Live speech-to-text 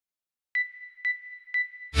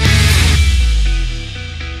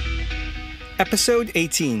Episode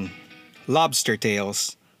 18, Lobster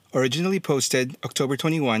Tales, originally posted October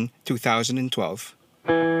 21, 2012.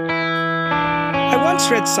 I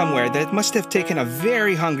once read somewhere that it must have taken a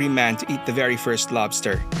very hungry man to eat the very first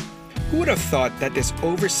lobster. Who would have thought that this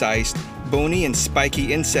oversized, bony and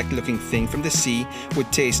spiky insect-looking thing from the sea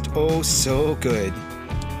would taste oh so good?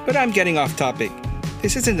 But I'm getting off topic.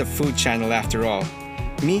 This isn't a food channel after all.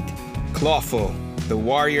 Meet Clawful, the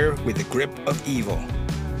warrior with the grip of evil.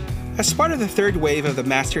 As part of the third wave of the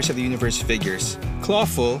Masters of the Universe figures,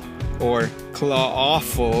 Clawful, or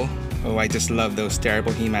Clawful, oh I just love those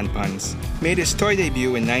terrible He-Man puns, made his toy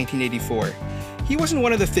debut in 1984. He wasn't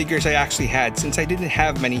one of the figures I actually had since I didn't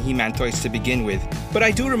have many He-Man toys to begin with, but I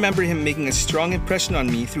do remember him making a strong impression on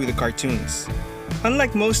me through the cartoons.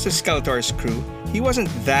 Unlike most of Skeletor's crew, he wasn't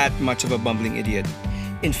that much of a bumbling idiot.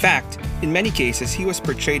 In fact, in many cases he was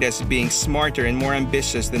portrayed as being smarter and more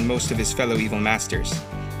ambitious than most of his fellow evil masters.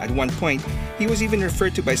 At one point, he was even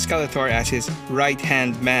referred to by Skeletor as his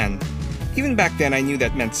right-hand man. Even back then, I knew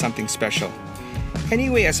that meant something special.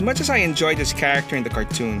 Anyway, as much as I enjoyed his character in the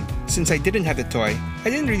cartoon, since I didn't have the toy, I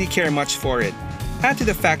didn't really care much for it. Add to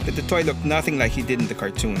the fact that the toy looked nothing like he did in the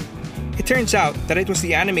cartoon. It turns out that it was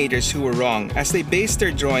the animators who were wrong, as they based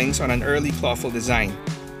their drawings on an early Clawful design.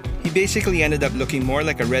 He basically ended up looking more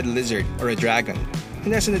like a red lizard or a dragon.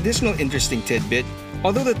 And as an additional interesting tidbit,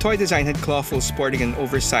 although the toy design had Clawful sporting an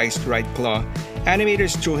oversized right claw,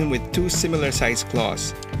 animators drew him with two similar-sized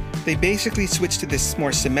claws. They basically switched to this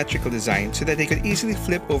more symmetrical design so that they could easily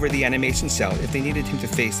flip over the animation cell if they needed him to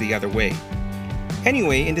face the other way.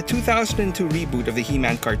 Anyway, in the 2002 reboot of the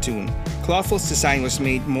He-Man cartoon, Clawful's design was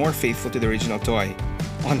made more faithful to the original toy.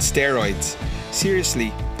 On steroids.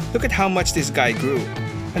 Seriously, look at how much this guy grew.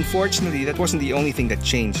 Unfortunately, that wasn't the only thing that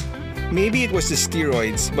changed. Maybe it was the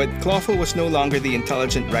steroids, but Clawful was no longer the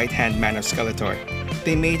intelligent right-hand man of Skeletor.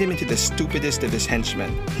 They made him into the stupidest of his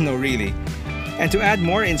henchmen. No, really. And to add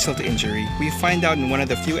more insult to injury, we find out in one of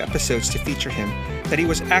the few episodes to feature him that he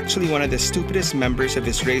was actually one of the stupidest members of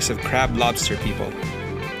his race of crab-lobster people.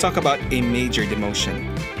 Talk about a major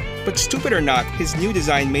demotion. But stupid or not, his new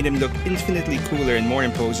design made him look infinitely cooler and more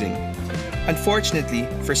imposing. Unfortunately,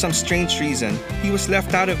 for some strange reason, he was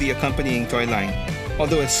left out of the accompanying toy line.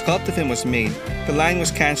 Although a sculpt of him was made, the line was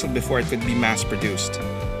cancelled before it could be mass-produced.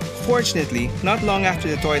 Fortunately, not long after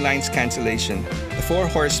the toy line's cancellation, the Four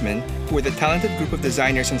Horsemen, who were the talented group of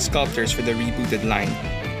designers and sculptors for the rebooted line,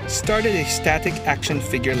 started a static action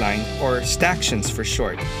figure line, or Stactions for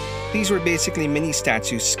short. These were basically mini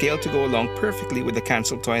statues scaled to go along perfectly with the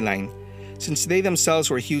cancelled toy line. Since they themselves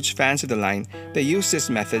were huge fans of the line, they used this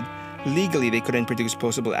method. Legally, they couldn't produce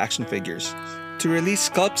posable action figures, to release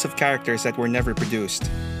sculpts of characters that were never produced.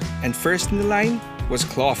 And first in the line was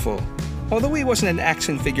Clawful. Although he wasn't an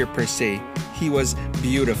action figure per se, he was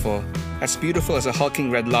beautiful as a hulking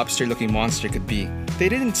red lobster-looking monster could be. They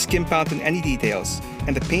didn't skimp out on any details,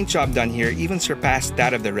 and the paint job done here even surpassed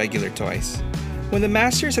that of the regular toys. When the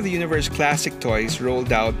Masters of the Universe classic toys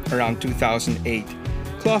rolled out around 2008,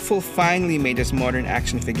 Clawful finally made his modern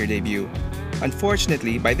action figure debut.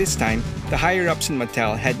 Unfortunately, by this time, the higher-ups in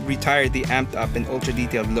Mattel had retired the amped-up and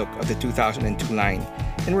ultra-detailed look of the 2002 line,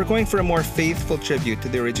 and were going for a more faithful tribute to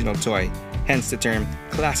the original toy, hence the term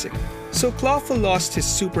classic. So Clawful lost his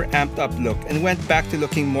super amped-up look and went back to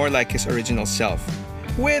looking more like his original self,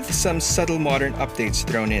 with some subtle modern updates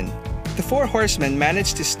thrown in. The Four Horsemen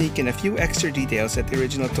managed to sneak in a few extra details that the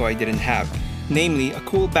original toy didn't have, namely a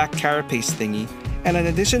cool back carapace thingy and an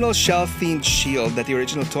additional shell-themed shield that the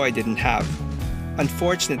original toy didn't have.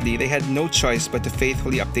 Unfortunately, they had no choice but to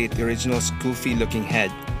faithfully update the original's goofy-looking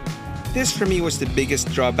head. This for me was the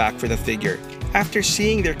biggest drawback for the figure. After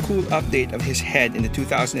seeing their cool update of his head in the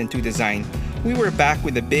 2002 design, we were back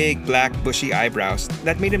with the big, black, bushy eyebrows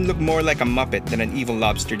that made him look more like a Muppet than an evil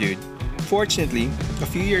lobster dude. Fortunately, a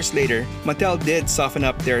few years later, Mattel did soften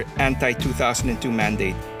up their anti-2002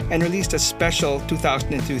 mandate and released a special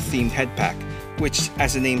 2002 themed head pack, which,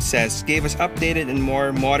 as the name says, gave us updated and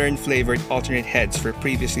more modern flavored alternate heads for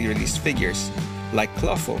previously released figures, like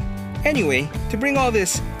Clawful. Anyway, to bring all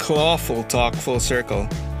this Clawful talk full circle,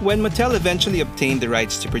 when Mattel eventually obtained the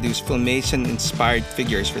rights to produce Filmation-inspired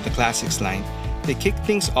figures for the Classics line, they kicked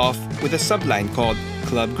things off with a subline called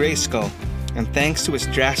Club Grayskull, and thanks to its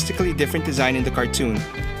drastically different design in the cartoon,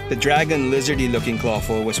 the dragon lizardy-looking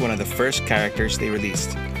Clawful was one of the first characters they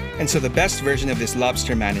released. And so the best version of this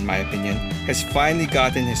lobster man, in my opinion, has finally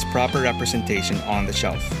gotten his proper representation on the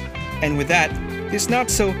shelf. And with that, this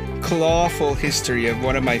not so clawful history of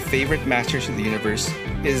one of my favorite Masters of the Universe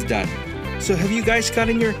is done. So have you guys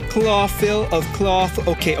gotten your claw fill of clawful?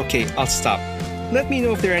 Okay, I'll stop. Let me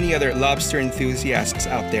know if there are any other lobster enthusiasts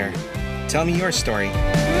out there. tell me your story.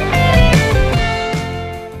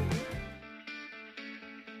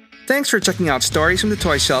 Thanks for checking out Stories from the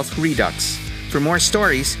Toy Shelf Redux. For more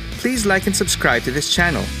stories, please like and subscribe to this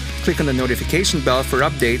channel. Click on the notification bell for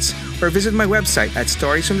updates or visit my website at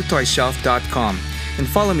storiesfromthetoyshelf.com and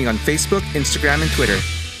follow me on Facebook, Instagram, and Twitter.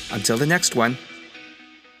 Until the next one,